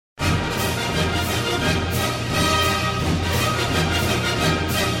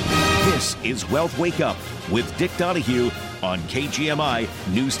is Wealth Wake Up with Dick Donahue on KGMI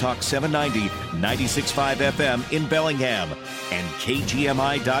News Talk 790, 96.5 FM in Bellingham and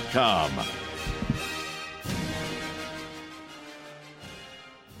KGMI.com.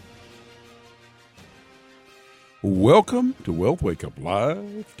 Welcome to Wealth Wake Up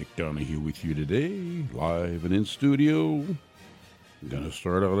Live. Dick Donahue with you today, live and in studio. We're going to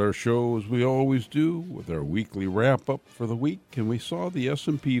start out our show as we always do with our weekly wrap-up for the week. And we saw the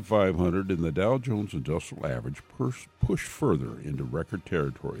S&P 500 and the Dow Jones Industrial Average push further into record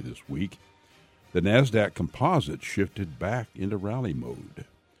territory this week. The NASDAQ Composite shifted back into rally mode.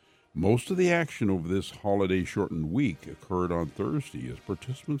 Most of the action over this holiday-shortened week occurred on Thursday as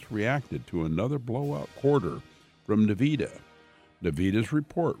participants reacted to another blowout quarter from NVIDIA. NVIDIA's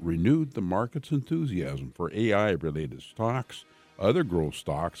report renewed the market's enthusiasm for AI-related stocks, other growth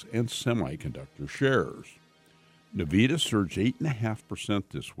stocks, and semiconductor shares. NVIDIA surged 8.5%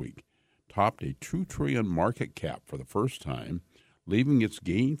 this week, topped a $2 trillion market cap for the first time, leaving its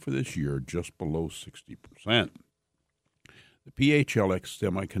gain for this year just below 60%. The PHLX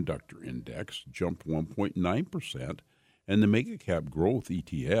Semiconductor Index jumped 1.9%, and the Megacap Growth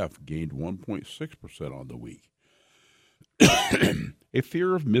ETF gained 1.6% on the week. A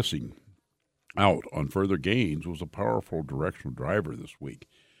fear of missing out on further gains was a powerful directional driver this week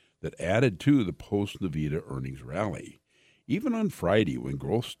that added to the post-NVIDIA earnings rally. Even on Friday, when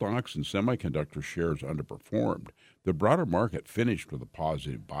growth stocks and semiconductor shares underperformed, the broader market finished with a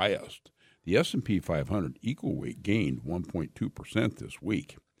positive bias. The S&P 500 equal weight gained 1.2% this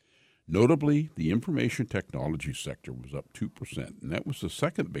week. Notably, the information technology sector was up 2%, and that was the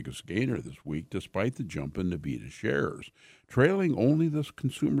second biggest gainer this week despite the jump in NVIDIA shares, trailing only the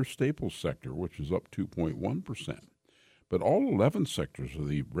consumer staples sector, which is up 2.1%. But all 11 sectors of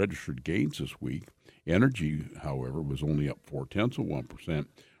the registered gains this week. Energy, however, was only up 0.4%,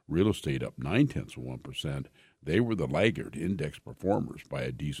 real estate up 0.9%. They were the laggard index performers by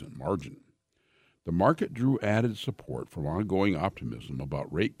a decent margin. The market drew added support from ongoing optimism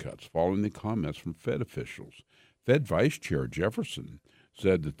about rate cuts following the comments from Fed officials. Fed Vice Chair Jefferson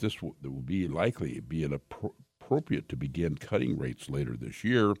said that this will be likely be appropriate to begin cutting rates later this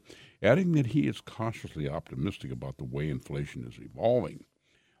year, adding that he is cautiously optimistic about the way inflation is evolving.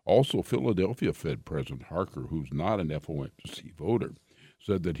 Also, Philadelphia Fed President Harker, who's not an FOMC voter,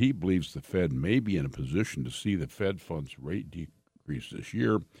 said that he believes the Fed may be in a position to see the Fed funds rate decrease this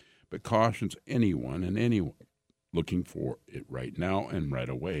year, but cautions anyone looking for it right now and right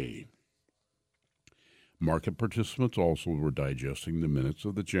away. Market participants also were digesting the minutes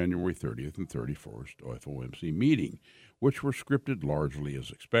of the January 30th and 31st FOMC meeting, which were scripted largely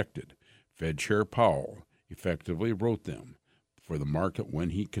as expected. Fed Chair Powell effectively wrote them for the market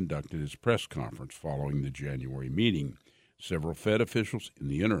when he conducted his press conference following the January meeting. Several Fed officials in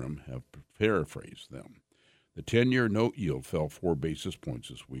the interim have paraphrased them. The 10-year note yield fell 4 basis points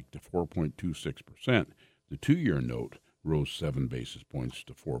this week to 4.26%. The 2-year note rose 7 basis points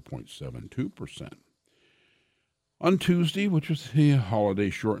to 4.72%. On Tuesday, which was the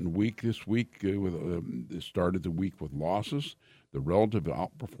holiday-shortened week, this week started the week with losses. The relative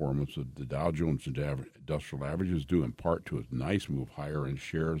outperformance of the Dow Jones Industrial Average is due in part to a nice move higher in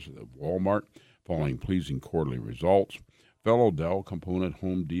shares of Walmart, following pleasing quarterly results. Fellow Dow component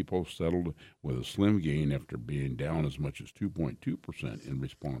Home Depot settled with a slim gain after being down as much as 2.2% in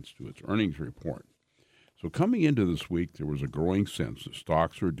response to its earnings report. So coming into this week, there was a growing sense that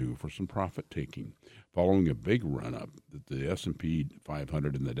stocks were due for some profit-taking, following a big run-up that the S&P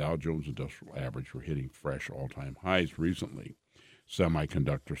 500 and the Dow Jones Industrial Average were hitting fresh all-time highs recently.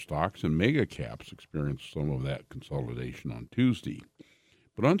 Semiconductor stocks and mega caps experienced some of that consolidation on Tuesday.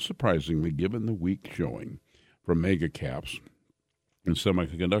 But unsurprisingly, given the weak showing from mega caps and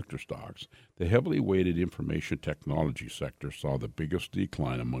semiconductor stocks, the heavily weighted information technology sector saw the biggest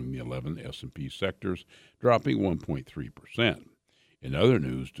decline among the 11 S&P sectors, dropping 1.3%. In other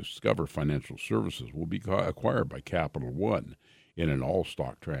news, Discover Financial Services will be acquired by Capital One in an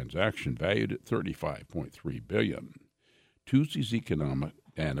all-stock transaction valued at $35.3 billion. Tuesday's economic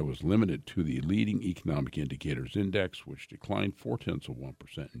data was limited to the leading economic indicators index, which declined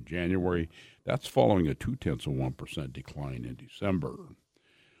 0.4% in January. That's following a 0.2% decline in December.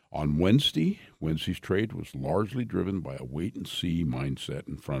 On Wednesday's trade was largely driven by a wait-and-see mindset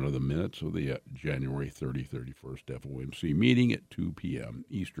in front of the minutes of the January 31st FOMC meeting at 2 p.m.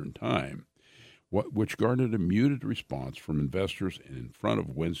 Eastern Time, which garnered a muted response from investors and in front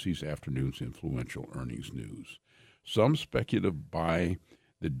of Wednesday's afternoon's influential earnings news. Some speculative buy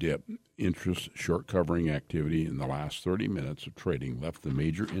the dip, interest, short covering activity in the last 30 minutes of trading left the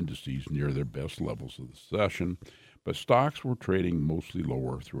major indices near their best levels of the session, but stocks were trading mostly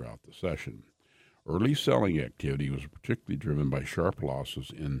lower throughout the session. Early selling activity was particularly driven by sharp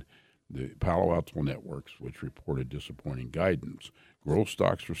losses in the Palo Alto Networks, which reported disappointing guidance. Growth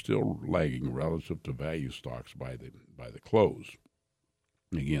stocks were still lagging relative to value stocks by the close.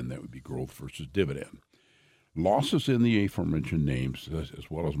 Again, that would be growth versus dividend. Losses in the aforementioned names, as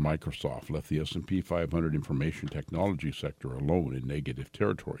well as Microsoft, left the S&P 500 information technology sector alone in negative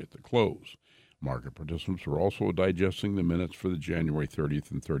territory at the close. Market participants were also digesting the minutes for the January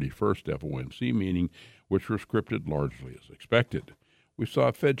 30th and 31st FOMC meeting, which were scripted largely as expected. We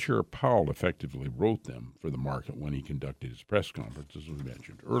saw Fed Chair Powell effectively wrote them for the market when he conducted his press conference, as we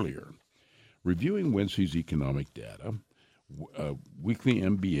mentioned earlier. Reviewing Wednesday's economic data, weekly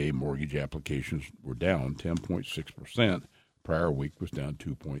MBA mortgage applications were down 10.6%. Prior week was down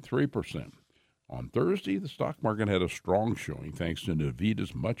 2.3%. On Thursday, the stock market had a strong showing thanks to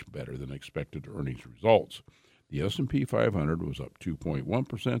Navida's much better than expected earnings results. The S&P 500 was up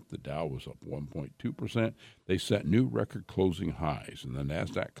 2.1%. The Dow was up 1.2%. They set new record closing highs, and the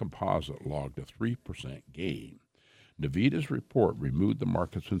NASDAQ Composite logged a 3% gain. Navida's report removed the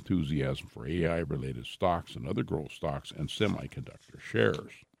market's enthusiasm for AI-related stocks and other growth stocks and semiconductor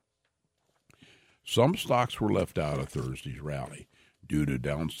shares. Some stocks were left out of Thursday's rally due to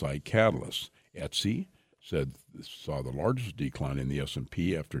downside catalysts. Etsy saw the largest decline in the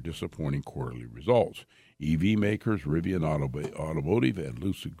S&P after disappointing quarterly results. EV makers Rivian Automotive and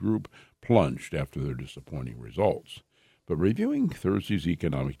Lucid Group plunged after their disappointing results. But reviewing Thursday's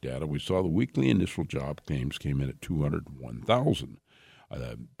economic data, we saw the weekly initial job claims came in at 201,000.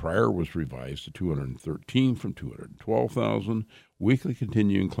 Prior was revised to 213 from 212,000. Weekly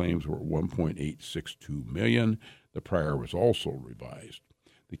continuing claims were 1.862 million. The prior was also revised.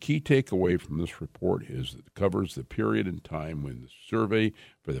 The key takeaway from this report is that it covers the period in time when the survey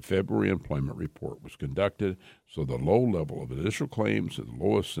for the February employment report was conducted, so the low level of initial claims, the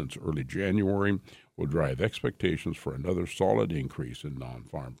lowest since early January, will drive expectations for another solid increase in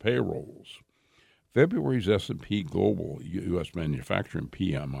non-farm payrolls. February's S&P Global U.S. Manufacturing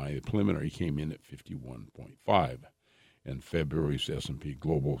PMI, the preliminary, came in at 51.5, and February's S&P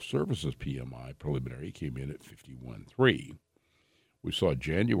Global Services PMI preliminary came in at 51.3. We saw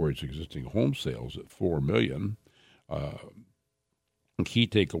January's existing home sales at 4 million. A key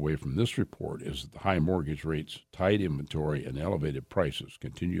takeaway from this report is that the high mortgage rates, tight inventory, and elevated prices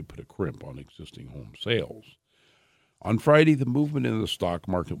continue to put a crimp on existing home sales. On Friday, the movement in the stock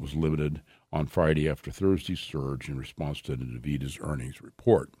market was limited on Friday after Thursday's surge in response to Navida's earnings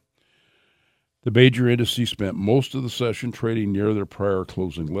report. The major indices spent most of the session trading near their prior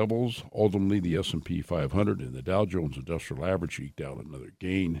closing levels. Ultimately, the S&P 500 and the Dow Jones Industrial Average eked out another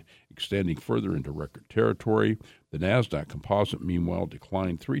gain, extending further into record territory. The NASDAQ Composite, meanwhile,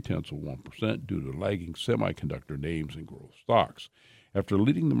 declined 0.3% due to lagging semiconductor names and growth stocks. After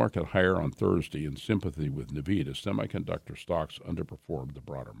leading the market higher on Thursday in sympathy with Nvidia, semiconductor stocks underperformed the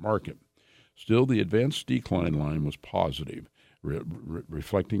broader market. Still, the advanced decline line was positive,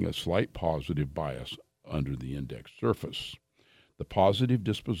 reflecting a slight positive bias under the index surface. The positive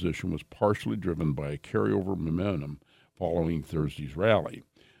disposition was partially driven by a carryover momentum following Thursday's rally.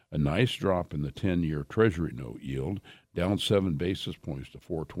 A nice drop in the 10-year Treasury note yield, down 7 basis points to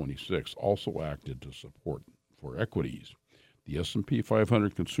 4.26, also acted to support for equities. The S&P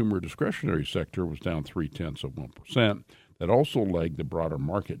 500 consumer discretionary sector was down 0.3%. That also lagged the broader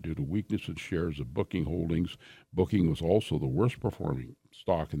market due to weakness in shares of Booking Holdings. Booking was also the worst-performing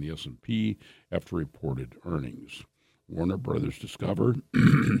stock in the S&P after reported earnings. Warner Brothers Discovery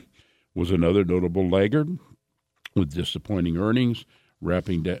was another notable laggard with disappointing earnings,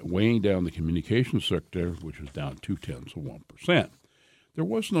 weighing down the communications sector, which was down 0.2%. There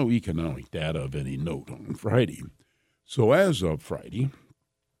was no economic data of any note on Friday. So as of Friday,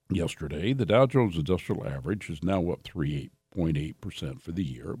 yesterday, the Dow Jones Industrial Average is now up 3.8% for the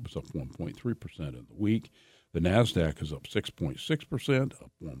year. It was up 1.3% in the week. The NASDAQ is up 6.6%,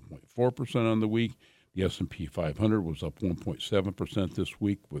 up 1.4% on the week. The S&P 500 was up 1.7% this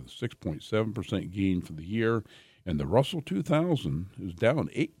week with a 6.7% gain for the year. And the Russell 2000 is down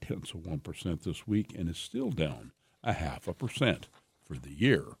 0.8% this week and is still down 0.5% for the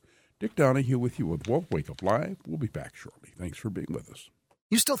year. Dick Donahue with you with Wealth Wake Up Live. We'll be back shortly. Thanks for being with us.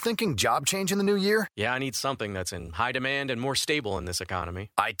 You still thinking job change in the new year? Yeah, I need something that's in high demand and more stable in this economy.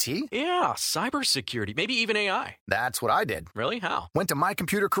 IT? Yeah, cybersecurity, maybe even AI. That's what I did. Really? How? Went to My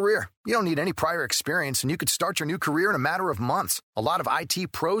Computer Career. You don't need any prior experience, and you could start your new career in a matter of months. A lot of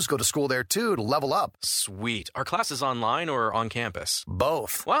IT pros go to school there, too, to level up. Sweet. Are classes online or on campus?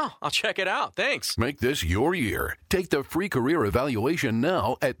 Both. Wow, I'll check it out. Thanks. Make this your year. Take the free career evaluation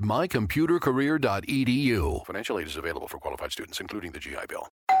now at mycomputercareer.edu. Financial aid is available for qualified students, including the GI Bill.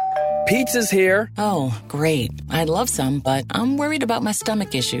 Pizza's here. Oh, great. I'd love some, but I'm worried about my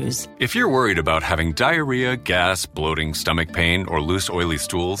stomach issues. If you're worried about having diarrhea, gas, bloating, stomach pain, or loose, oily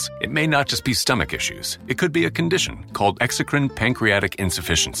stools, it may not just be stomach issues. It could be a condition called exocrine pancreatic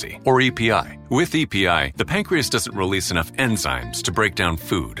insufficiency, or EPI. With EPI, the pancreas doesn't release enough enzymes to break down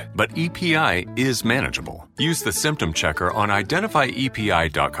food, but EPI is manageable. Use the symptom checker on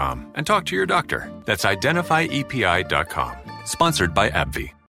identifyepi.com and talk to your doctor. That's identifyepi.com. Sponsored by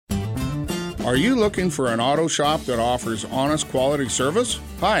AbbVie. Are you looking for an auto shop that offers honest quality service?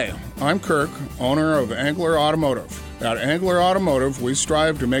 Hi, I'm Kirk, owner of Angler Automotive. At Angler Automotive, we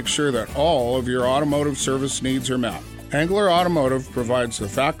strive to make sure that all of your automotive service needs are met. Angler Automotive provides the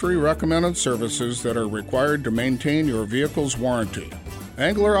factory-recommended services that are required to maintain your vehicle's warranty.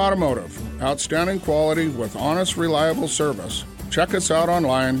 Angler Automotive, outstanding quality with honest, reliable service. Check us out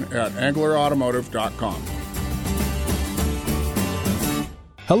online at anglerautomotive.com.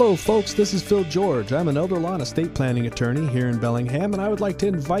 Hello, folks. This is Phil George. I'm an elder law and estate planning attorney here in Bellingham, and I would like to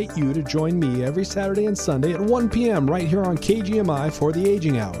invite you to join me every Saturday and Sunday at 1 p.m. right here on KGMI for the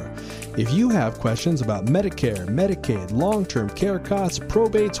Aging Hour. If you have questions about Medicare, Medicaid, long-term care costs,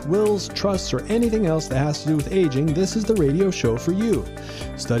 probates, wills, trusts, or anything else that has to do with aging, this is the radio show for you.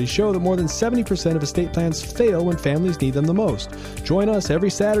 Studies show that more than 70% of estate plans fail when families need them the most. Join us every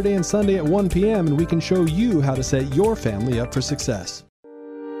Saturday and Sunday at 1 p.m. and we can show you how to set your family up for success.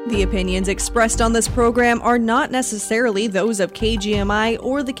 The opinions expressed on this program are not necessarily those of KGMI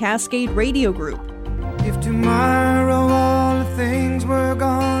or the Cascade Radio Group. If tomorrow all the things were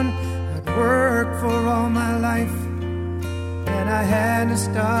gone, I'd work for all my life, and I had to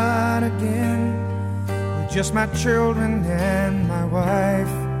start again with just my children and my wife.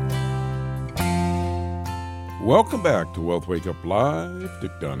 Welcome back to Wealth Wake Up Live.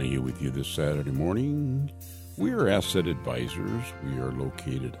 Dick Donahue with you this Saturday morning. We are Asset Advisors. We are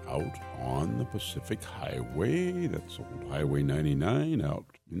located out on the Pacific Highway. That's old Highway 99 out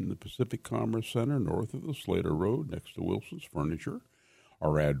in the Pacific Commerce Center north of the Slater Road next to Wilson's Furniture.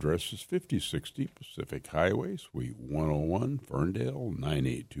 Our address is 5060 Pacific Highway, Suite 101, Ferndale,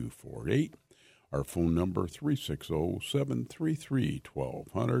 98248. Our phone number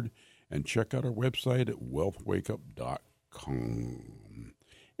 360-733-1200. And check out our website at wealthwakeup.com.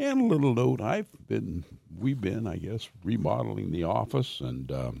 And a little note, we've been, I guess, remodeling the office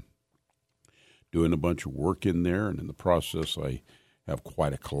and doing a bunch of work in there. And in the process, I have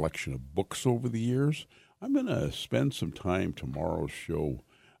quite a collection of books over the years. I'm going to spend some time tomorrow's show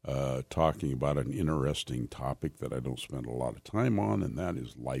talking about an interesting topic that I don't spend a lot of time on, and that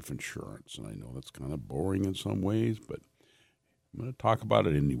is life insurance. And I know that's kind of boring in some ways, but I'm going to talk about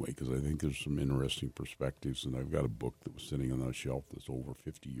it anyway because I think there's some interesting perspectives, and I've got a book that was sitting on the shelf that's over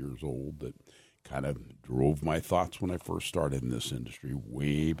 50 years old that kind of drove my thoughts when I first started in this industry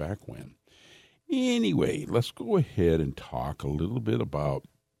way back when. Anyway, let's go ahead and talk a little bit about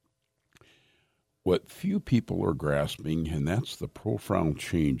what few people are grasping, and that's the profound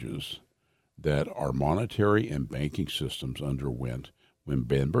changes that our monetary and banking systems underwent when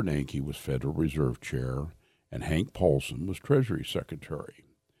Ben Bernanke was Federal Reserve Chair and Hank Paulson was Treasury Secretary.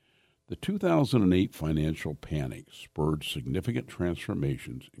 The 2008 financial panic spurred significant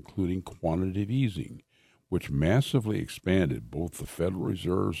transformations, including quantitative easing, which massively expanded both the Federal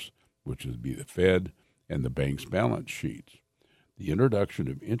Reserve's, which would be the Fed, and the bank's balance sheets. The introduction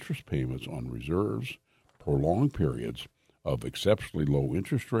of interest payments on reserves, prolonged periods of exceptionally low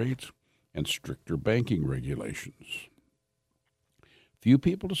interest rates, and stricter banking regulations. Few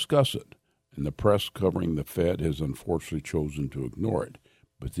people discuss it, and the press covering the Fed has unfortunately chosen to ignore it.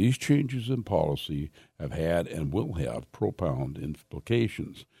 But these changes in policy have had and will have profound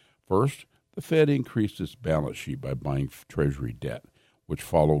implications. First, the Fed increased its balance sheet by buying Treasury debt, which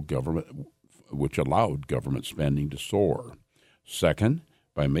allowed government spending to soar. Second,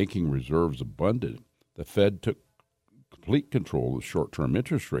 by making reserves abundant, the Fed took complete control of short-term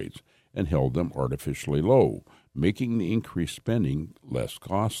interest rates and held them artificially low, making the increased spending less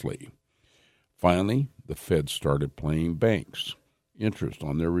costly. Finally, the Fed started paying banks interest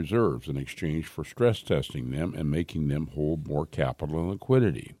on their reserves in exchange for stress testing them and making them hold more capital and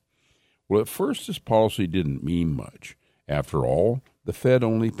liquidity. Well, at first, this policy didn't mean much. After all, the Fed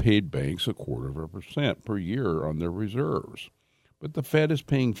only paid banks 0.25% per year on their reserves. But the Fed is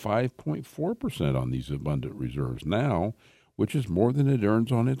paying 5.4% on these abundant reserves now, which is more than it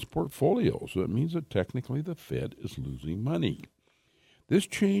earns on its portfolio. So it means that technically the Fed is losing money. This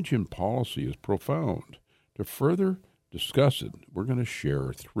change in policy is profound. To further discuss it, we're going to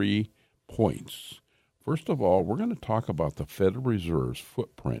share 3 points. First of all, we're going to talk about the Federal Reserve's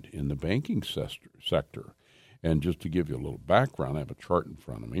footprint in the banking sector. And just to give you a little background, I have a chart in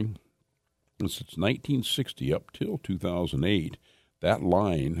front of me. And since 1960 up till 2008, that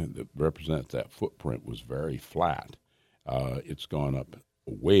line that represents that footprint was very flat. It's gone up,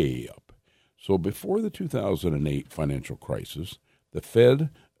 way up. So before the 2008 financial crisis, the Fed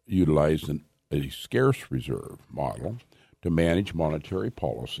utilized a scarce reserve model to manage monetary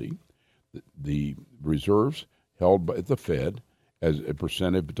policy. The reserves held by the Fed as a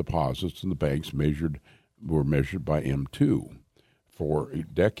percent of deposits in the banks were measured by M2. For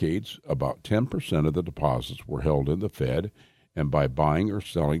decades, about 10% of the deposits were held in the Fed, and by buying or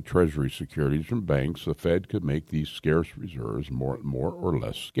selling Treasury securities from banks, the Fed could make these scarce reserves more or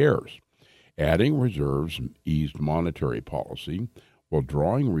less scarce. Adding reserves eased monetary policy, while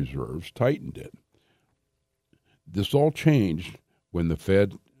drawing reserves tightened it. This all changed when the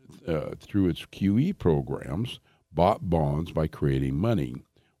Fed, through its QE programs, bought bonds by creating money,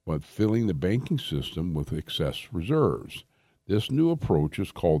 while filling the banking system with excess reserves. This new approach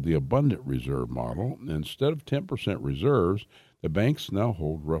is called the abundant reserve model. Instead of 10% reserves, the banks now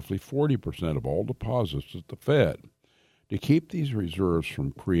hold roughly 40% of all deposits at the Fed. To keep these reserves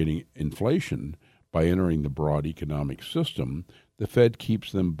from creating inflation by entering the broad economic system, the Fed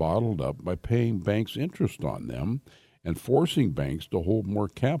keeps them bottled up by paying banks interest on them and forcing banks to hold more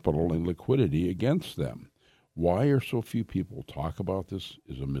capital and liquidity against them. Why are so few people talk about this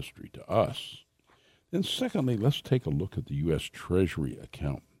is a mystery to us. Then secondly, let's take a look at the U.S. Treasury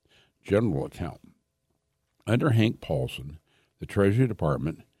account, general account. Under Hank Paulson, the Treasury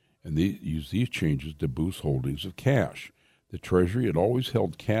Department used these changes to boost holdings of cash. The Treasury had always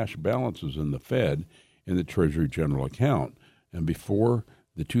held cash balances in the Fed in the Treasury general account, and before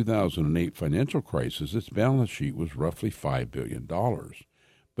the 2008 financial crisis, its balance sheet was roughly $5 billion.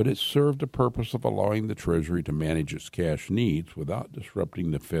 But it served the purpose of allowing the Treasury to manage its cash needs without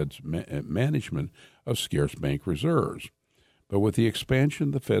disrupting the Fed's management of scarce bank reserves. But with the expansion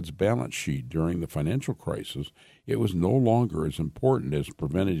of the Fed's balance sheet during the financial crisis, it was no longer as important as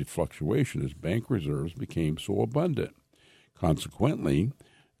preventative fluctuation as bank reserves became so abundant. Consequently,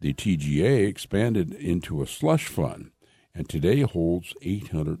 the TGA expanded into a slush fund and today holds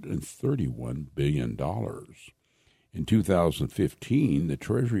 $831 billion. In 2015, the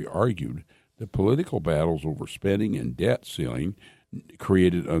Treasury argued that political battles over spending and debt ceiling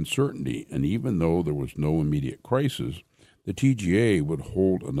created uncertainty, and even though there was no immediate crisis, the TGA would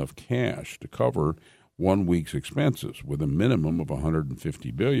hold enough cash to cover 1 week's expenses with a minimum of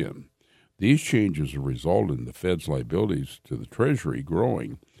 $150 billion. These changes have resulted in the Fed's liabilities to the Treasury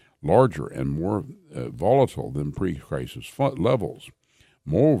growing larger and more volatile than pre-crisis levels.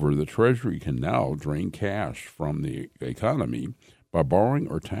 Moreover, the Treasury can now drain cash from the economy by borrowing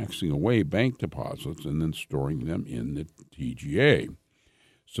or taxing away bank deposits and then storing them in the TGA.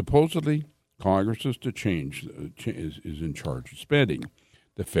 Supposedly, Congress is in charge of spending.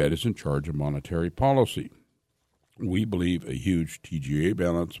 The Fed is in charge of monetary policy. We believe a huge TGA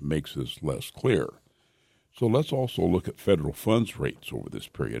balance makes this less clear. So let's also look at federal funds rates over this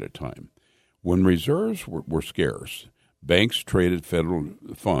period of time. When reserves were scarce, banks traded federal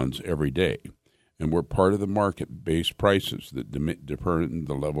funds every day and were part of the market-based prices that determined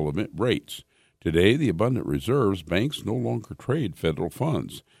the level of rates. Today, the abundant reserves, banks no longer trade federal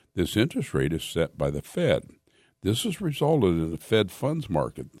funds. This interest rate is set by the Fed. This has resulted in a Fed funds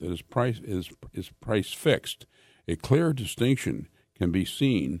market that is price fixed. A clear distinction can be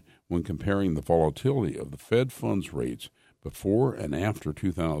seen when comparing the volatility of the Fed funds rates before and after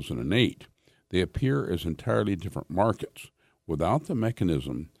 2008. They appear as entirely different markets. Without the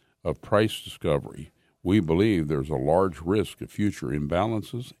mechanism of price discovery, we believe there's a large risk of future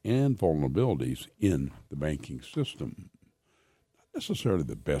imbalances and vulnerabilities in the banking system. Not necessarily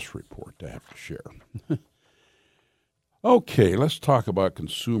the best report to have to share. Okay, let's talk about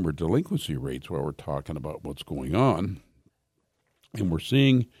consumer delinquency rates while we're talking about what's going on. And we're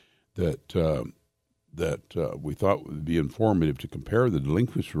seeing that we thought it would be informative to compare the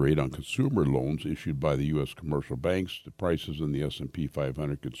delinquency rate on consumer loans issued by the U.S. commercial banks to prices in the S&P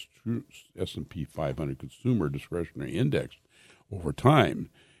 500 Consumer Discretionary Index over time.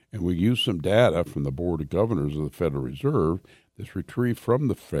 And we used some data from the Board of Governors of the Federal Reserve that's retrieved from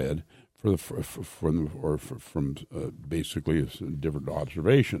the Fed from basically different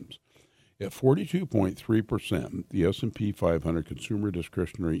observations. At 42.3%, the S&P 500 Consumer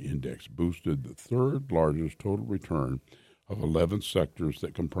Discretionary Index boosted the third largest total return of 11 sectors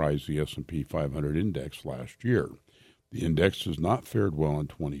that comprise the S&P 500 index last year. The index has not fared well in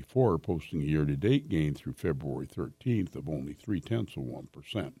 24, posting a year-to-date gain through February 13th of only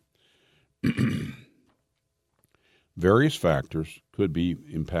 0.3%. Various factors could be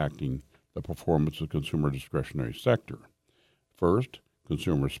impacting the performance of the consumer discretionary sector. First,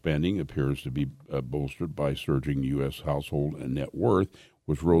 consumer spending appears to be bolstered by surging U.S. household and net worth,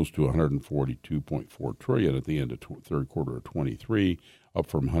 which rose to $142.4 trillion at the end of third quarter of 23, up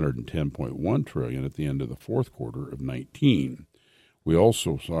from $110.1 trillion at the end of the fourth quarter of 19. We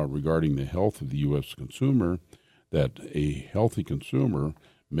also saw regarding the health of the U.S. consumer that a healthy consumer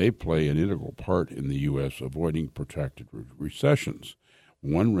may play an integral part in the U.S. avoiding protracted recessions.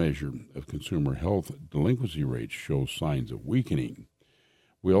 One measure of consumer health delinquency rates shows signs of weakening.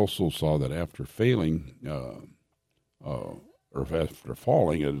 We also saw that after falling at a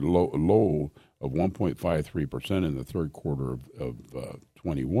low of 1.53% in the third quarter of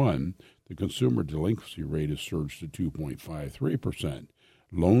 21, the consumer delinquency rate has surged to 2.53%.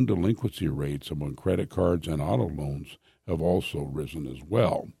 Loan delinquency rates among credit cards and auto loans have also risen as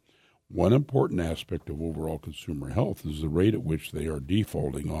well. One important aspect of overall consumer health is the rate at which they are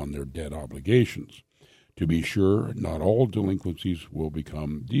defaulting on their debt obligations. To be sure, not all delinquencies will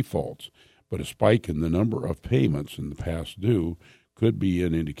become defaults, but a spike in the number of payments in the past due could be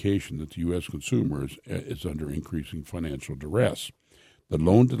an indication that the U.S. consumer is under increasing financial duress. The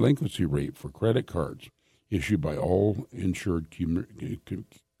loan delinquency rate for credit cards issued by all insured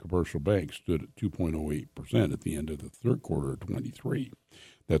commercial banks stood at 2.08% at the end of the third quarter of 23.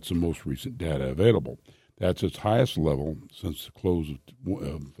 That's the most recent data available. That's its highest level since the close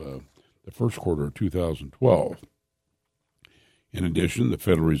of the first quarter of 2012. In addition, the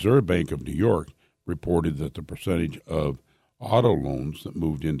Federal Reserve Bank of New York reported that the percentage of auto loans that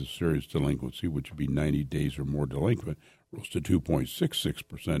moved into serious delinquency, which would be 90 days or more delinquent, rose to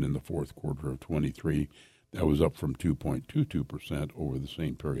 2.66% in the fourth quarter of 23. That was up from 2.22% over the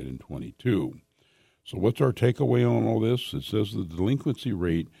same period in 22. So what's our takeaway on all this? It says the delinquency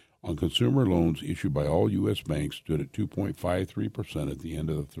rate on consumer loans issued by all U.S. banks stood at 2.53% at the end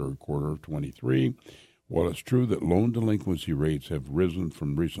of the third quarter of 23. While it's true that loan delinquency rates have risen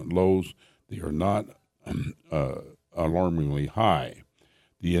from recent lows, they are not alarmingly high.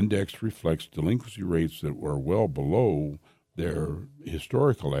 The index reflects delinquency rates that were well below their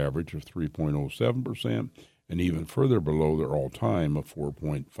historical average of 3.07% and even further below their all-time of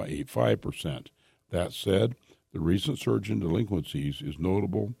 4.85%. That said, the recent surge in delinquencies is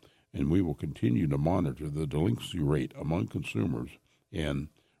notable, and we will continue to monitor the delinquency rate among consumers and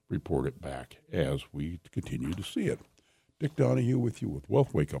report it back as we continue to see it. Dick Donahue with you with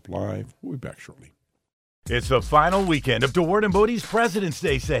Wealth Wake Up Live. We'll be back shortly. It's the final weekend of DeWart & Bodie's President's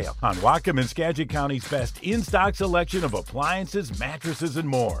Day sale on Whatcom and Skagit County's best in-stock selection of appliances, mattresses, and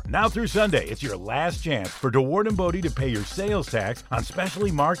more. Now through Sunday, it's your last chance for DeWart & Bodie to pay your sales tax on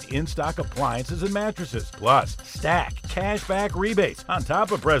specially marked in-stock appliances and mattresses. Plus, stack cashback rebates on top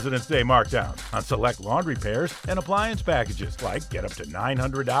of President's Day markdowns on select laundry pairs and appliance packages, like get up to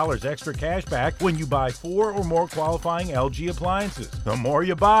 $900 extra cash back when you buy 4 or more qualifying LG appliances. The more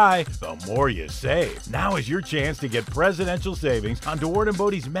you buy, the more you save. Now is your chance to get presidential savings on DeWart &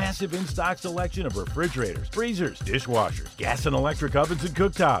 Bodie's massive in-stock selection of refrigerators, freezers, dishwashers, gas and electric ovens and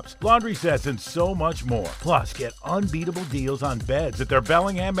cooktops, laundry sets, and so much more. Plus, get unbeatable deals on beds at their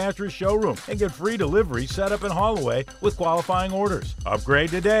Bellingham Mattress Showroom and get free delivery set up in Holloway with qualifying orders.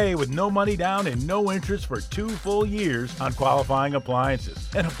 Upgrade today with no money down and no interest for 2 full years on qualifying appliances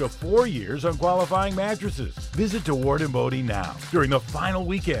and up to 4 years on qualifying mattresses. Visit DeWart & Bodie now during the final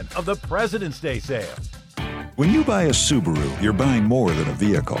weekend of the President's Day sale. When you buy a Subaru, you're buying more than a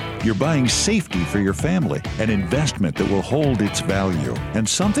vehicle. You're buying safety for your family, an investment that will hold its value, and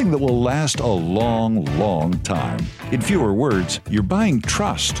something that will last a long, long time. In fewer words, you're buying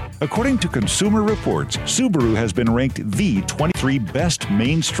trust. According to Consumer Reports, Subaru has been ranked the 23 best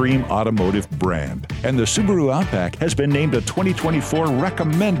mainstream automotive brand, and the Subaru Outback has been named a 2024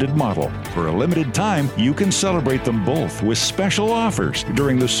 recommended model. For a limited time, you can celebrate them both with special offers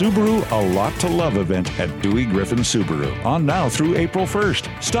during the Subaru A Lot to Love event at Dewey Dewey Griffin Subaru, on now through April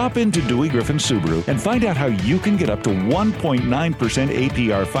 1st. Stop into Dewey Griffin Subaru and find out how you can get up to 1.9%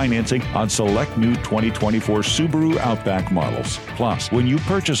 APR financing on select new 2024 Subaru Outback models. Plus, when you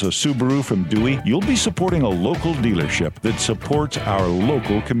purchase a Subaru from Dewey, you'll be supporting a local dealership that supports our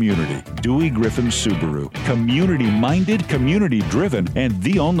local community. Dewey Griffin Subaru. Community-minded, community-driven, and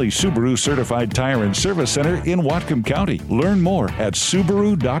the only Subaru certified tire and service center in Whatcom County. Learn more at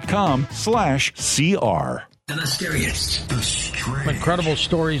Subaru.com/CR. The mysterious, the strange. Incredible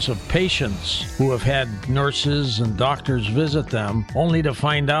stories of patients who have had nurses and doctors visit them only to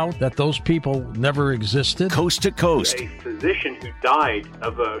find out that those people never existed. Coast to coast. A physician who died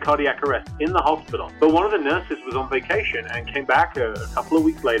of a cardiac arrest in the hospital. But one of the nurses was on vacation and came back a couple of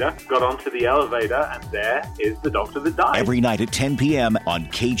weeks later, got onto the elevator, and there is the doctor that died. Every night at 10 p.m. on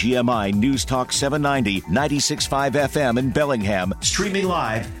KGMI News Talk 790, 96.5 FM in Bellingham. Streaming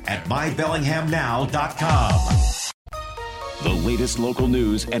live at mybellinghamnow.com. The latest local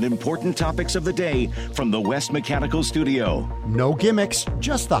news and important topics of the day from the West Mechanical Studio. No gimmicks,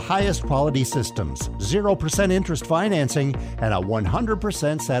 just the highest quality systems, 0% interest financing, and a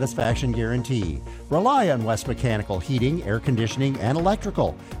 100% satisfaction guarantee. Rely on West Mechanical Heating, Air Conditioning, and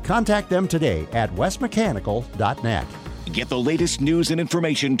Electrical. Contact them today at westmechanical.net. Get the latest news and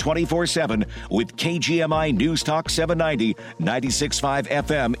information 24/7 with KGMI News Talk 790, 96.5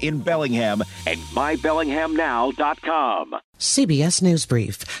 FM in Bellingham and mybellinghamnow.com. CBS News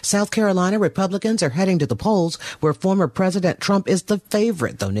Brief. South Carolina Republicans are heading to the polls where former President Trump is the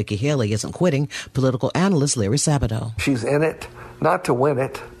favorite, though Nikki Haley isn't quitting. Political analyst Larry Sabato. She's in it not to win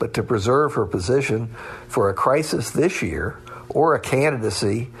it, but to preserve her position for a crisis this year or a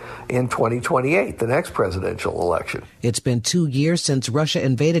candidacy in 2028, the next presidential election. It's been 2 years since Russia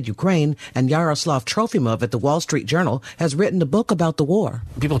invaded Ukraine, and Yaroslav Trofimov at the Wall Street Journal has written a book about the war.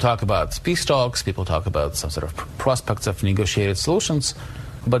 People talk about peace talks, people talk about some sort of prospects of negotiated solutions,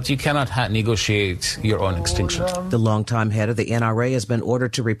 but you cannot negotiate your own extinction. The longtime head of the NRA has been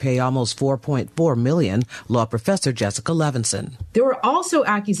ordered to repay almost $4.4 million, law professor Jessica Levinson. There were also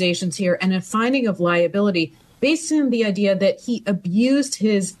accusations here and a finding of liability based on the idea that he abused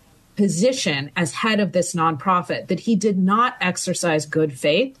his position as head of this nonprofit, that he did not exercise good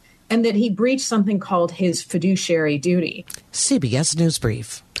faith, and that he breached something called his fiduciary duty. CBS News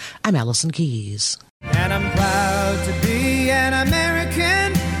Brief. I'm Allison Keyes. And I'm proud to be an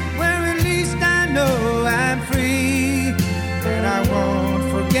American, where at least I know I'm free. And I won't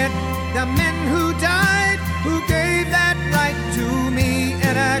forget the men who died, who gave that right to me,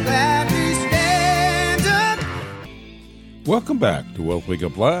 and I gladly stand up. Welcome back to Wealth Wake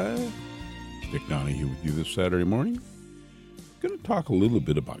Up Live. Dick Donahue with you this Saturday morning. I'm going to talk a little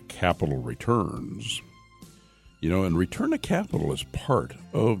bit about capital returns. You know, and return to capital is part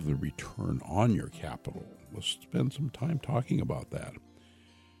of the return on your capital. Let's spend some time talking about that.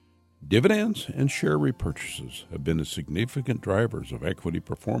 Dividends and share repurchases have been significant drivers of equity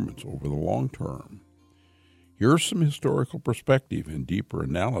performance over the long term. Here's some historical perspective and deeper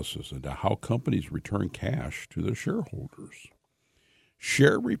analysis into how companies return cash to their shareholders.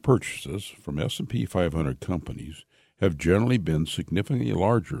 Share repurchases from S&P 500 companies have generally been significantly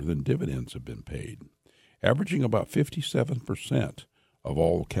larger than dividends have been paid, averaging about 57% of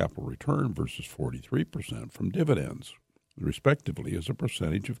all capital return versus 43% from dividends, respectively, as a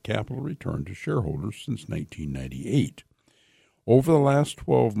percentage of capital return to shareholders since 1998. Over the last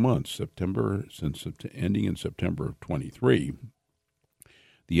 12 months, ending in September of 23,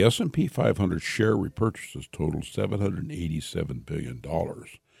 the S&P 500 share repurchases totaled $787 billion.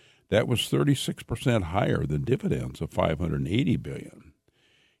 That was 36% higher than dividends of $580 billion.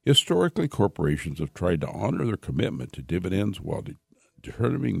 Historically, corporations have tried to honor their commitment to dividends while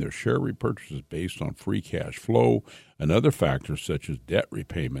determining their share repurchases based on free cash flow and other factors such as debt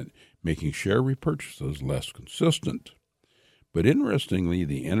repayment, making share repurchases less consistent. But interestingly,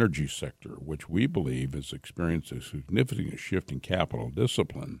 the energy sector, which we believe has experienced a significant shift in capital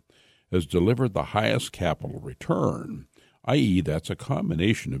discipline, has delivered the highest capital return, i.e., that's a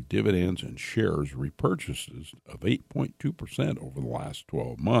combination of dividends and shares repurchases of 8.2% over the last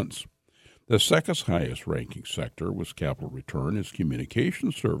 12 months. The second highest ranking sector with capital return is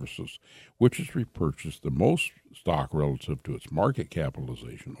communication services, which has repurchased the most stock relative to its market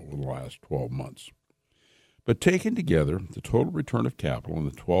capitalization over the last 12 months. But taken together, the total return of capital in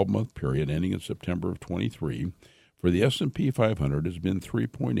the 12-month period ending in September of 23 for the S&P 500 has been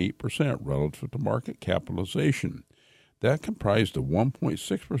 3.8% relative to market capitalization. That comprised of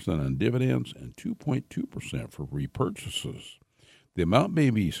 1.6% on dividends and 2.2% for repurchases. The amount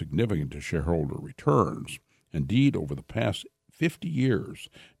may be significant to shareholder returns. Indeed, over the past 50 years,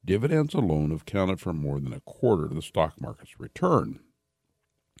 dividends alone have counted for more than a quarter of the stock market's return.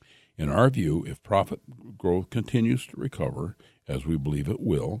 In our view, if profit growth continues to recover, as we believe it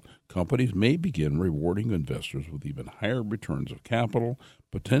will, companies may begin rewarding investors with even higher returns of capital,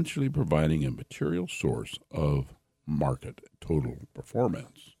 potentially providing a material source of market total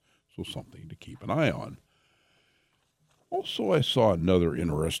performance. So something to keep an eye on. Also, I saw another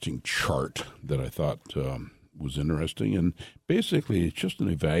interesting chart that I thought was interesting, and basically it's just an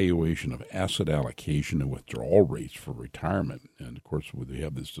evaluation of asset allocation and withdrawal rates for retirement. And of course, we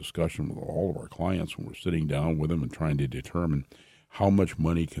have this discussion with all of our clients when we're sitting down with them and trying to determine how much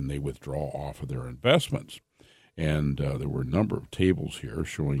money can they withdraw off of their investments. And there were a number of tables here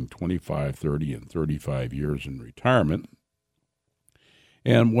showing 25, 30, and 35 years in retirement.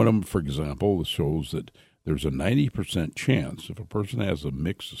 And one of them, for example, shows that there's a 90% chance, if a person has a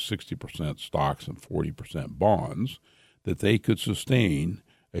mix of 60% stocks and 40% bonds, that they could sustain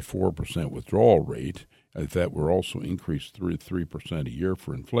a 4% withdrawal rate if that were also increased 3% a year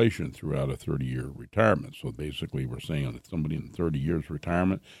for inflation throughout a 30-year retirement. So basically we're saying on somebody in 30 years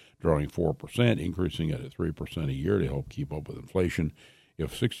retirement, drawing 4%, increasing it at 3% a year to help keep up with inflation,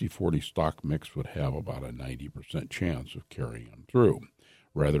 if 60-40 stock mix would have about a 90% chance of carrying them through.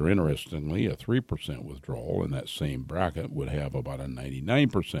 Rather interestingly, a 3% withdrawal in that same bracket would have about a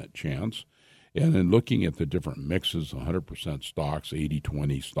 99% chance. And in looking at the different mixes, 100% stocks,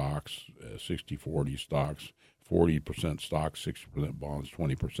 80-20 stocks, 60-40 stocks, 40% stocks, 60% bonds,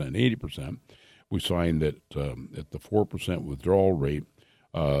 20%, 80%, we find that at the 4% withdrawal rate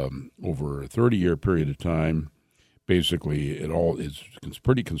over a 30-year period of time, basically, it all is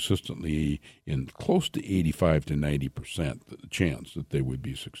pretty consistently in close to 85 to 90% chance that they would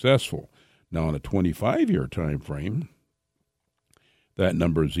be successful. Now, on a 25-year time frame, that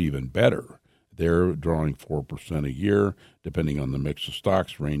number is even better. They're drawing 4% a year, depending on the mix of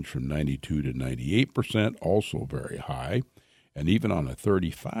stocks, range from 92 to 98%, also very high. And even on a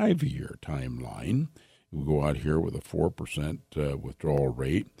 35-year timeline, we go out here with a 4% withdrawal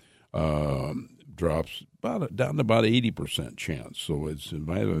rate, drops down to about 80% chance. So it's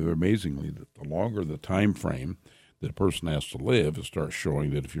amazingly that the longer the time frame that a person has to live, it starts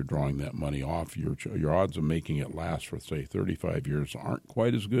showing that if you're drawing that money off, your odds of making it last for, say, 35 years aren't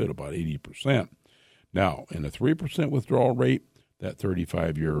quite as good, about 80%. Now, in a 3% withdrawal rate, that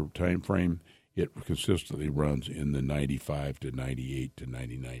 35-year time frame, it consistently runs in the 95 to 98 to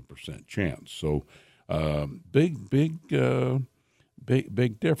 99% chance. So big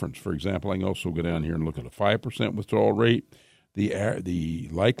difference. For example, I can also go down here and look at a 5% withdrawal rate. The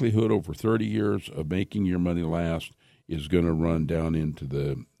likelihood over 30 years of making your money last is going to run down into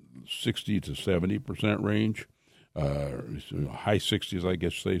the 60 to 70% range, high 60s, I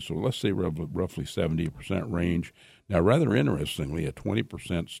guess say. So let's say roughly 70% range. Now, rather interestingly, a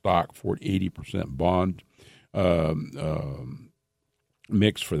 20% stock, 80% bond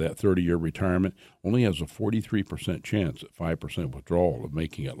mix for that 30-year retirement only has a 43% chance at 5% withdrawal of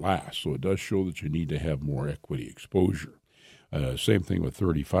making it last. So it does show that you need to have more equity exposure. Same thing with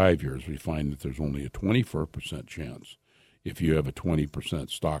 35 years. We find that there's only a 24% chance if you have a 20%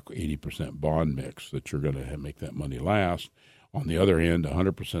 stock, 80% bond mix that you're going to make that money last. On the other hand,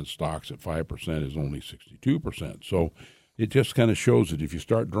 100% stocks at 5% is only 62%. So it just kind of shows that if you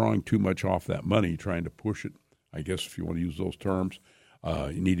start drawing too much off that money, trying to push it, I guess if you want to use those terms,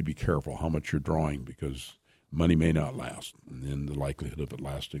 you need to be careful how much you're drawing because money may not last. And then the likelihood of it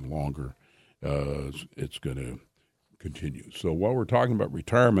lasting longer, it's going to continue. So while we're talking about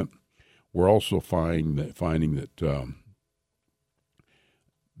retirement, we're also finding that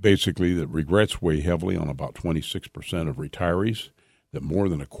basically that regrets weigh heavily on about 26% of retirees, that more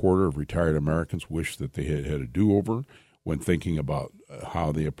than a quarter of retired Americans wish that they had a do-over when thinking about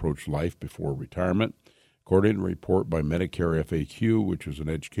how they approach life before retirement. According to a report by Medicare FAQ, which is an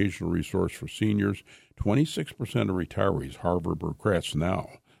educational resource for seniors, 26% of retirees harbor regrets now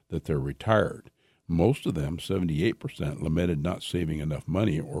that they're retired. Most of them, 78%, lamented not saving enough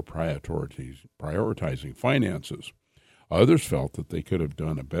money or prioritizing finances. Others felt that they could have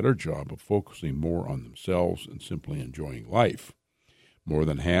done a better job of focusing more on themselves and simply enjoying life. More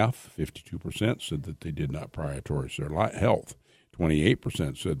than half, 52%, said that they did not prioritize their health.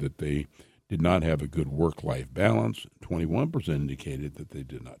 28% said that they did not have a good work-life balance. 21% indicated that they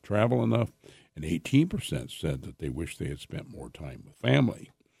did not travel enough. And 18% said that they wished they had spent more time with family.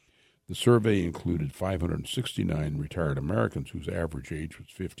 The survey included 569 retired Americans whose average age was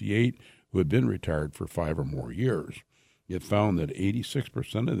 58 who had been retired for 5 or more years. It found that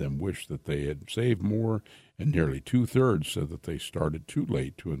 86% of them wished that they had saved more, and nearly two-thirds said that they started too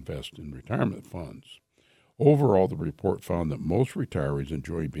late to invest in retirement funds. Overall, the report found that most retirees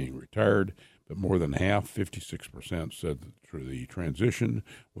enjoy being retired, but more than half, 56%, said that the transition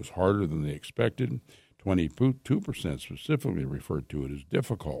was harder than they expected. 22% specifically referred to it as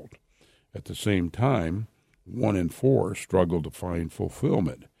difficult. At the same time, 1 in 4 struggled to find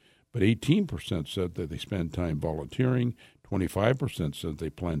fulfillment, but 18% said that they spend time volunteering, 25% said they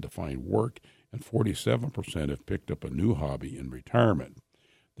plan to find work, and 47% have picked up a new hobby in retirement.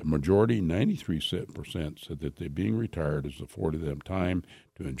 The majority, 93%, said that they being retired has afforded them time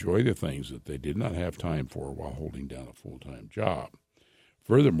to enjoy the things that they did not have time for while holding down a full-time job.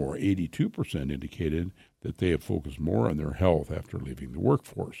 Furthermore, 82% indicated that they have focused more on their health after leaving the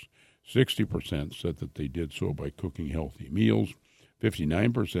workforce. 60% said that they did so by cooking healthy meals.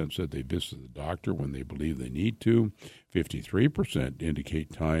 59% said they visit the doctor when they believe they need to. 53%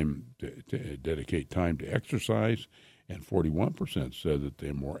 dedicate time to exercise, and 41% said that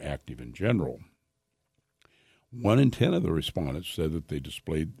they're more active in general. 1 in 10 of the respondents said that they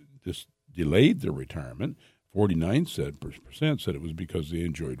delayed their retirement. 49% said it was because they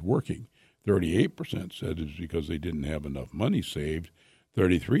enjoyed working. 38% said it was because they didn't have enough money saved.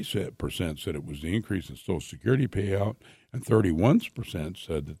 33% said it was the increase in Social Security payout, and 31%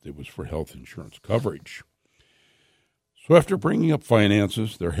 said that it was for health insurance coverage. So after bringing up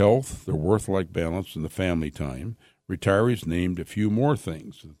finances, their health, their work-life balance, and the family time, retirees named a few more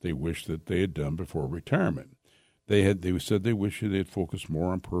things that they wish that they had done before retirement. They said they wish they had focused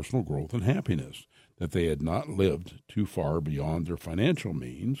more on personal growth and happiness, that they had not lived too far beyond their financial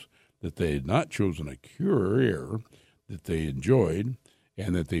means, that they had not chosen a career that they enjoyed,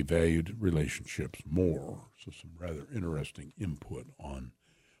 and that they valued relationships more. So some rather interesting input on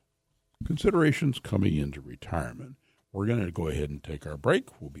considerations coming into retirement. We're going to go ahead and take our break.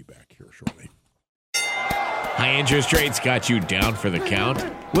 We'll be back here shortly. High interest rates got you down for the count?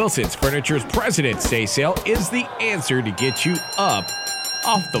 Wilson's Furniture's President's Day sale is the answer to get you up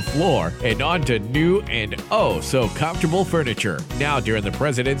off the floor and onto new and so comfortable furniture. Now during the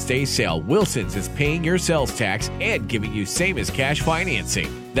President's Day sale, Wilson's is paying your sales tax and giving you same as cash financing.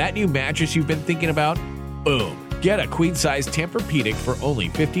 That new mattress you've been thinking about? Boom. Get a queen-size Tempur-Pedic for only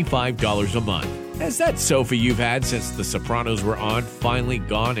 $55 a month. Has that sofa you've had since The Sopranos were on finally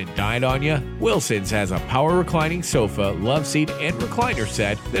gone and died on you? Wilson's has a power reclining sofa, love seat, and recliner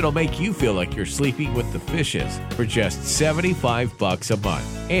set that'll make you feel like you're sleeping with the fishes for just $75 a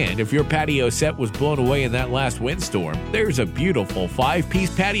month. And if your patio set was blown away in that last windstorm, there's a beautiful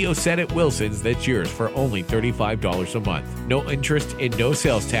 5-piece patio set at Wilson's that's yours for only $35 a month. No interest and no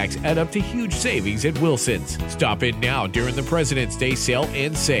sales tax add up to huge savings at Wilson's. Stop in now during the President's Day sale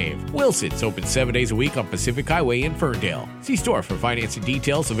and save. Wilson's open 7 days a week on Pacific Highway in Ferndale. See store for financing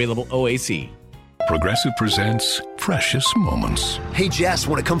details. Available OAC. Progressive presents Precious Moments. Hey, Jess,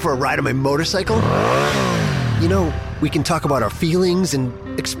 want to come for a ride on my motorcycle? You know, we can talk about our feelings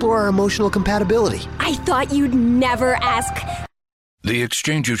and explore our emotional compatibility. I thought you'd never ask. The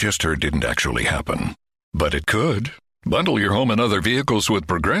exchange you just heard didn't actually happen, but it could. Bundle your home and other vehicles with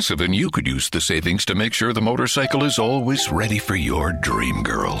Progressive and you could use the savings to make sure the motorcycle is always ready for your dream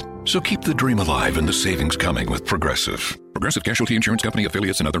girl. So keep the dream alive and the savings coming with Progressive. Progressive Casualty Insurance Company,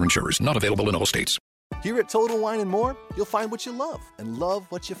 affiliates, and other insurers. Not available in all states. Here at Total Wine & More, you'll find what you love and love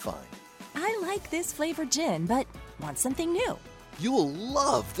what you find. I like this flavored gin, but want something new. You will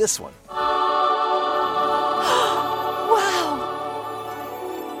love this one. Wow!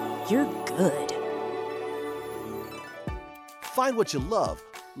 You're good. Find what you love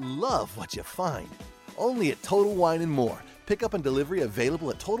what you find. Only at Total Wine & More. Pickup and delivery available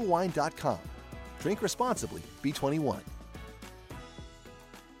at TotalWine.com. Drink responsibly. B21.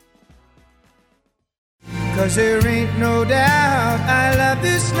 'Cause there ain't no doubt I love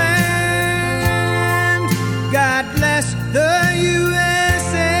this land. God bless the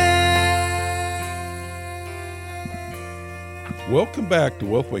USA. Welcome back to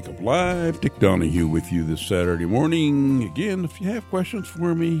Wealth Wake Up Live. Dick Donahue with you this Saturday morning. Again, if you have questions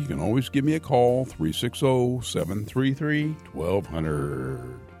for me, you can always give me a call,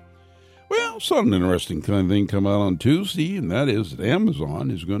 360-733-1200. Well, some interesting kind of thing come out on Tuesday, and that is that Amazon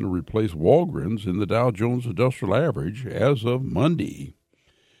is going to replace Walgreens in the Dow Jones Industrial Average as of Monday.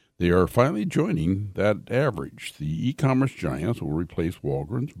 They are finally joining that average. The e-commerce giants will replace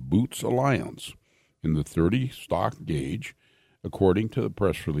Walgreens' Boots Alliance in the 30 stock gauge. According to the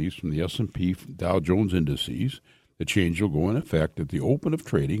press release from the S&P Dow Jones indices, the change will go in effect at the open of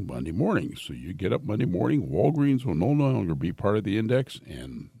trading Monday morning. So you get up Monday morning, Walgreens will no longer be part of the index,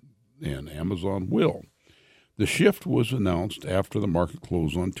 and Amazon will. The shift was announced after the market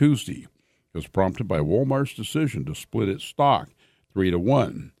closed on Tuesday. It was prompted by Walmart's decision to split its stock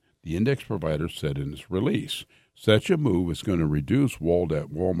 3-1. the index provider said in its release. Such a move is going to reduce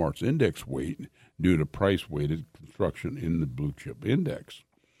Walmart's index weight due to price-weighted construction in the blue chip index.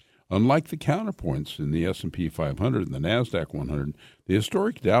 Unlike the counterpoints in the S&P 500 and the NASDAQ 100, the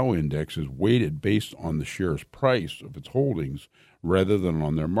historic Dow index is weighted based on the share's price of its holdings rather than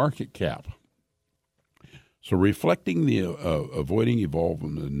on their market cap. So reflecting the avoiding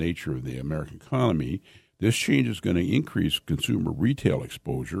evolvement in the nature of the American economy, this change is going to increase consumer retail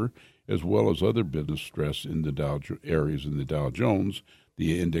exposure as well as other business stress in the areas in the Dow Jones,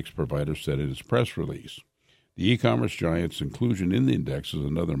 the index provider said in its press release. The e-commerce giant's inclusion in the index is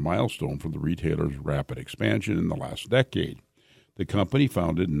another milestone for the retailer's rapid expansion in the last decade. The company,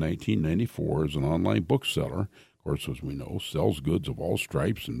 founded in 1994 as an online bookseller, of course, as we know, sells goods of all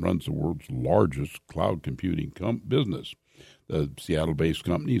stripes and runs the world's largest cloud computing business. The Seattle-based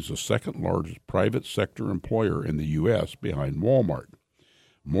company is the second largest private sector employer in the U.S. behind Walmart.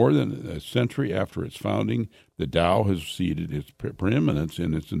 More than a century after its founding, the Dow has ceded its preeminence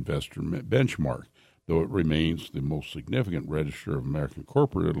in its investor benchmark, though it remains the most significant register of American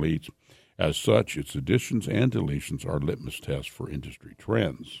corporate elites. As such, its additions and deletions are litmus tests for industry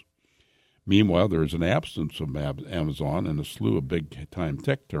trends. Meanwhile, there is an absence of Amazon, and a slew of big-time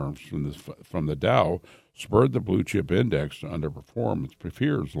tech terms from the Dow spurred the blue-chip index to underperform its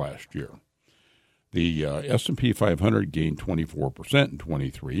peers last year. The S&P 500 gained 24% in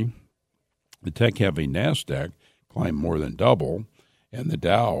 23. The tech-heavy NASDAQ climbed more than double, and the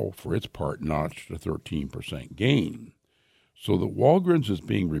Dow, for its part, notched a 13% gain. So the Walgreens is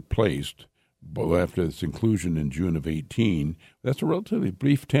being replaced after its inclusion in June of 18. That's a relatively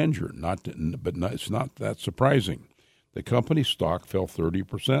brief tenure, it's not that surprising. The company's stock fell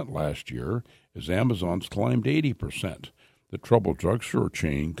 30% last year as Amazon's climbed 80%. The troubled drugstore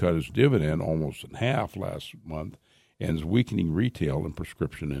chain cut its dividend almost in half last month and is weakening retail and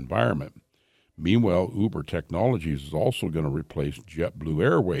prescription environment. Meanwhile, Uber Technologies is also going to replace JetBlue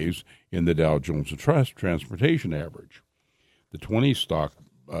Airways in the Dow Jones Transportation Average. The 20-stock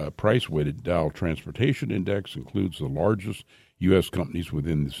price-weighted Dow Transportation Index includes the largest U.S. companies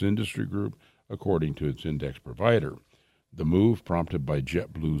within this industry group, according to its index provider. The move, prompted by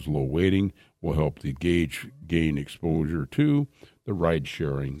JetBlue's low weighting, will help the gain exposure to the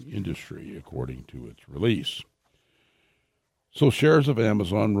ride-sharing industry, according to its release. So shares of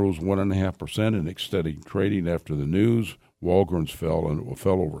Amazon rose 1.5% in ecstatic trading after the news. Walgreens fell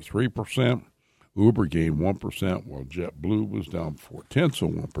over 3%. Uber gained 1%, while JetBlue was down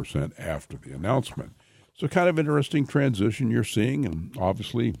 0.4% after the announcement. So kind of interesting transition you're seeing, and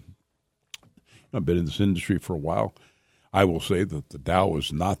obviously I've been in this industry for a while. I will say that the Dow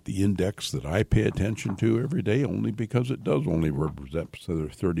is not the index that I pay attention to every day, only because it does only represent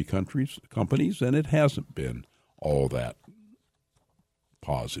 30 companies, and it hasn't been all that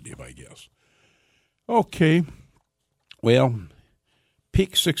positive, I guess. Okay, well,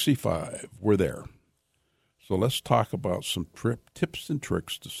 Peak 65, we're there. So let's talk about some tips and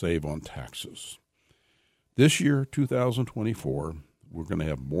tricks to save on taxes. This year, 2024, we're going to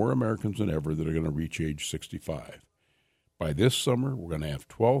have more Americans than ever that are going to reach age 65. By this summer, we're going to have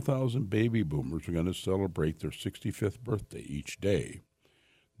 12,000 baby boomers who are going to celebrate their 65th birthday each day.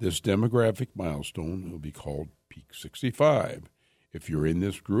 This demographic milestone will be called Peak 65. If you're in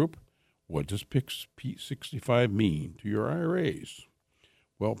this group, what does Peak 65 mean to your IRAs?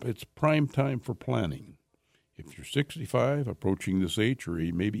 Well, it's prime time for planning. If you're 65, approaching this age, or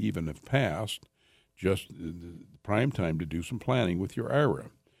maybe even have passed, just the prime time to do some planning with your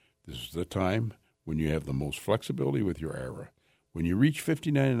IRA. This is the time when you have the most flexibility with your IRA. When you reach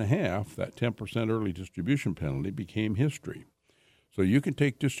 59.5, that 10% early distribution penalty became history. So you can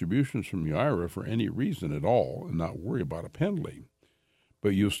take distributions from your IRA for any reason at all and not worry about a penalty.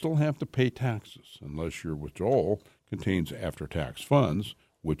 But you still have to pay taxes unless your withdrawal contains after-tax funds,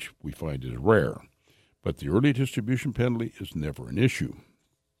 which we find is rare. But the early distribution penalty is never an issue.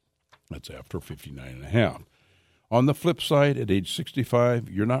 That's after 59.5. On the flip side, at age 65,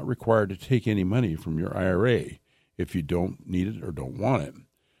 you're not required to take any money from your IRA if you don't need it or don't want it.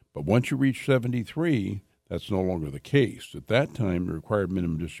 But once you reach 73, that's no longer the case. At that time, the required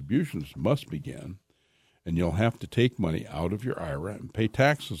minimum distributions must begin, and you'll have to take money out of your IRA and pay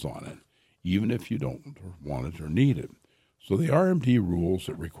taxes on it, even if you don't want it or need it. So the RMD rules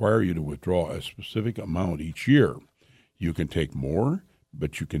that require you to withdraw a specific amount each year. You can take more,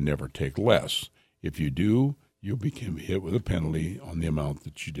 but you can never take less. If you do, you'll become hit with a penalty on the amount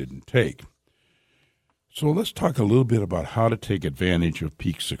that you didn't take. So let's talk a little bit about how to take advantage of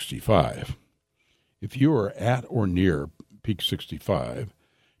Peak 65. If you are at or near Peak 65,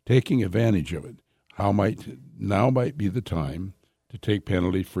 taking advantage of it, now might be the time to take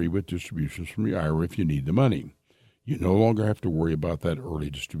penalty-free with distributions from your IRA if you need the money. You no longer have to worry about that early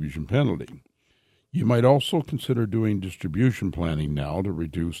distribution penalty. You might also consider doing distribution planning now to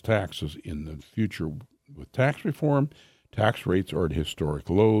reduce taxes in the future. With tax reform, tax rates are at historic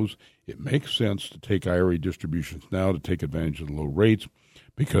lows. It makes sense to take IRA distributions now to take advantage of the low rates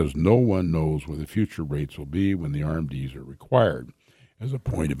because no one knows what the future rates will be when the RMDs are required. As a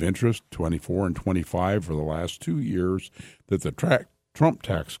point of interest, 24 and 25 for the last 2 years that the Trump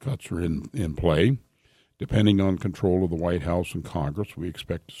tax cuts are in play. Depending on control of the White House and Congress, we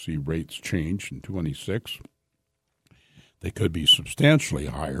expect to see rates change in 26. They could be substantially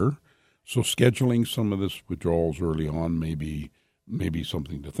higher, so scheduling some of this withdrawals early on may be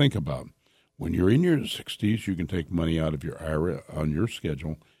something to think about. When you're in your 60s, you can take money out of your IRA on your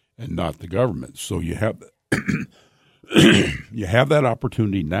schedule and not the government. So you have you have that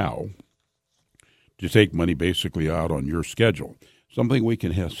opportunity now to take money basically out on your schedule, something we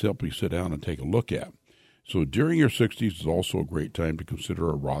can simply sit down and take a look at. So during your 60s is also a great time to consider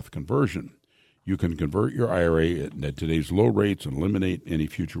a Roth conversion. You can convert your IRA at today's low rates and eliminate any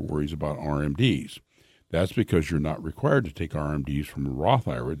future worries about RMDs. That's because you're not required to take RMDs from a Roth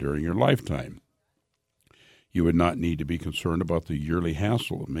IRA during your lifetime. You would not need to be concerned about the yearly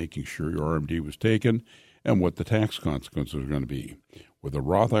hassle of making sure your RMD was taken and what the tax consequences are going to be. With a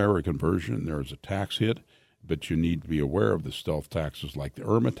Roth IRA conversion, there is a tax hit, but you need to be aware of the stealth taxes like the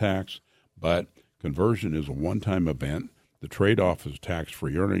IRMA tax, but conversion is a one-time event. The trade-off is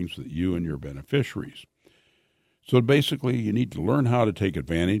tax-free earnings that you and your beneficiaries. So basically, you need to learn how to take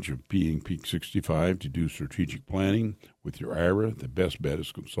advantage of being Peak 65 to do strategic planning with your IRA. The best bet is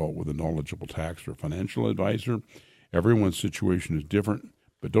to consult with a knowledgeable tax or financial advisor. Everyone's situation is different,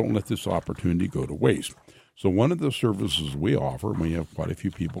 but don't let this opportunity go to waste. So one of the services we offer, and we have quite a few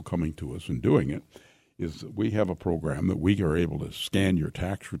people coming to us and doing it, is that we have a program that we are able to scan your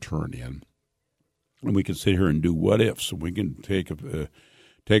tax return in, and we can sit here and do what-ifs. And we can take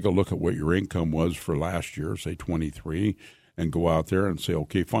a look at what your income was for last year, say 23, and go out there and say,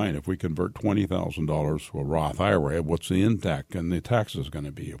 okay, fine, if we convert $20,000 to a Roth IRA, what's the impact and the taxes going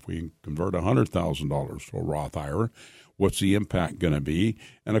to be? If we convert $100,000 to a Roth IRA, what's the impact going to be?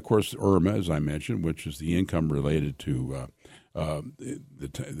 And, of course, IRMA, as I mentioned, which is the income related to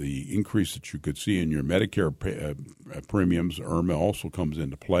the increase that you could see in your Medicare premiums. IRMA also comes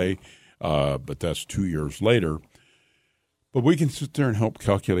into play, but that's 2 years later. But we can sit there and help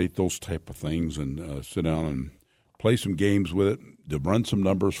calculate those type of things and sit down and play some games with it, to run some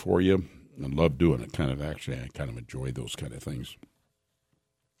numbers for you. I love doing it. I kind of enjoy those kind of things.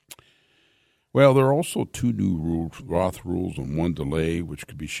 Well, there are also 2 new Roth rules and 1 delay, which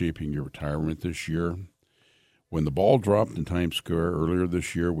could be shaping your retirement this year. When the ball dropped in Times Square earlier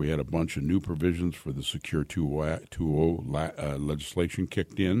this year, we had a bunch of new provisions for the Secure 2.0 legislation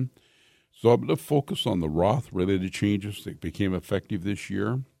kicked in. So I'm going to focus on the Roth-related changes that became effective this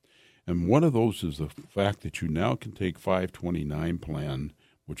year. And one of those is the fact that you now can take 529 plan,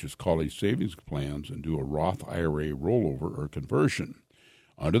 which is college savings plans, and do a Roth IRA rollover or conversion.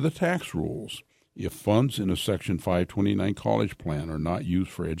 Under the tax rules, if funds in a Section 529 college plan are not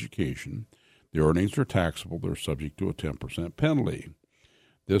used for education, the earnings are taxable. They're subject to a 10% penalty.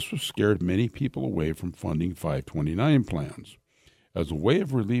 This has scared many people away from funding 529 plans. As a way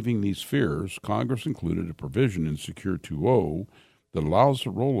of relieving these fears, Congress included a provision in Secure 2.0 that allows the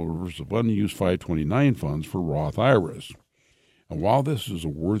rollovers of unused 529 funds for Roth IRAs. And while this is a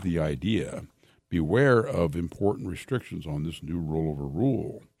worthy idea, beware of important restrictions on this new rollover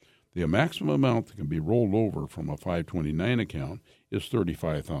rule. The maximum amount that can be rolled over from a 529 account is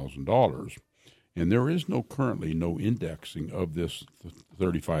 $35,000, and there is currently no indexing of this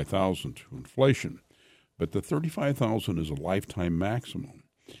 $35,000 to inflation. But the $35,000 is a lifetime maximum.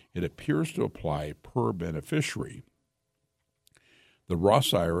 It appears to apply per beneficiary. The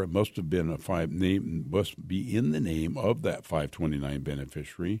Roth IRA must be in the name of that 529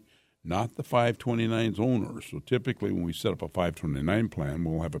 beneficiary, not the 529's owner. So typically when we set up a 529 plan,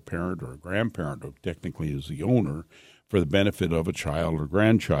 we'll have a parent or a grandparent who technically is the owner for the benefit of a child or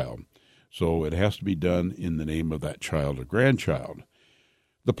grandchild. So it has to be done in the name of that child or grandchild.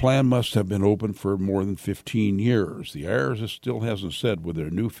 The plan must have been open for more than 15 years. The IRS still hasn't said whether a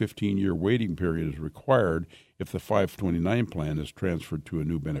new 15-year waiting period is required if the 529 plan is transferred to a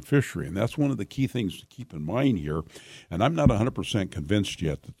new beneficiary. And that's one of the key things to keep in mind here. And I'm not 100% convinced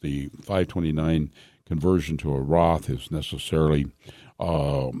yet that the 529 conversion to a Roth is necessarily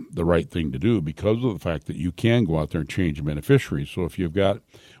the right thing to do because of the fact that you can go out there and change beneficiaries. So if you've got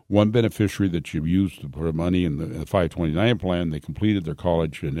one beneficiary that you've used to put money in the 529 plan, they completed their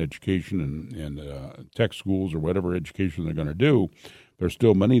college and education and tech schools or whatever education they're going to do, there's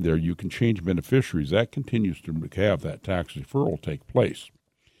still money there. You can change beneficiaries. That continues to have that tax deferral take place.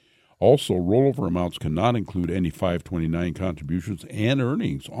 Also, rollover amounts cannot include any 529 contributions and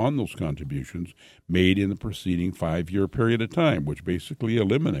earnings on those contributions made in the preceding 5-year period of time, which basically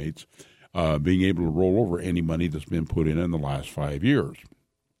eliminates being able to roll over any money that's been put in the last 5 years.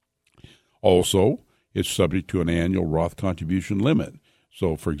 Also, it's subject to an annual Roth contribution limit.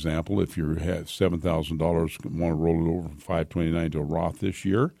 So, for example, if you have $7,000, want to roll it over from 529 to a Roth this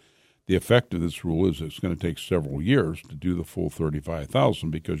year, the effect of this rule is it's going to take several years to do the full $35,000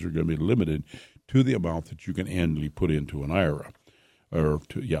 because you're going to be limited to the amount that you can annually put into an IRA,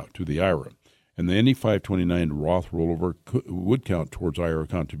 to the IRA. And any 529 Roth rollover would count towards IRA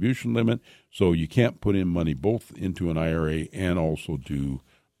contribution limit, so you can't put in money both into an IRA and also do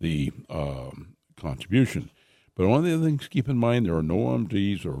the contribution. But one of the other things to keep in mind, there are no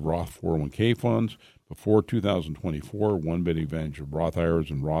MDs or Roth 401k funds. Before 2024, one big advantage of Roth IRAs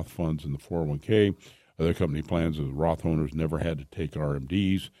and Roth funds in the 401k. Other company plans is Roth owners never had to take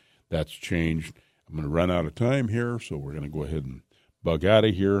RMDs. That's changed. I'm going to run out of time here, so we're going to go ahead and bug out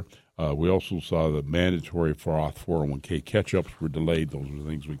of here. We also saw the mandatory Roth 401k catch-ups were delayed. Those are the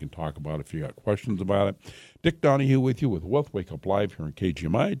things we can talk about if you got questions about it. Dick Donahue with you with Wealth Wake Up Live here on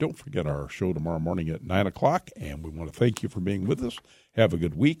KGMI. Don't forget our show tomorrow morning at 9 o'clock, and we want to thank you for being with us. Have a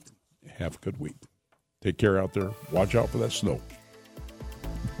good week. Have a good week. Take care out there. Watch out for that snow.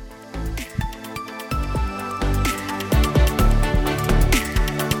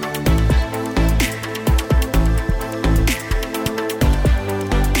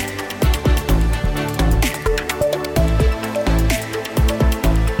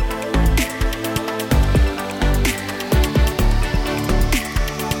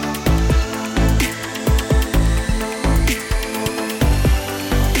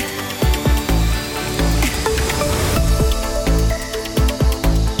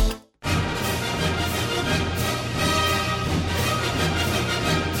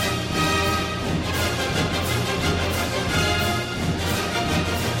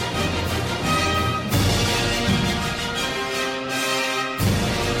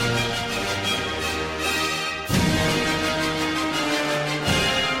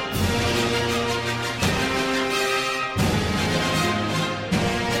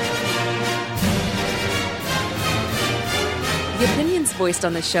 Voiced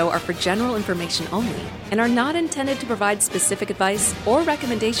on the show are for general information only and are not intended to provide specific advice or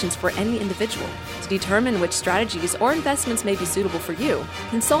recommendations for any individual. To determine which strategies or investments may be suitable for you,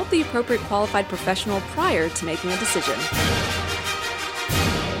 consult the appropriate qualified professional prior to making a decision.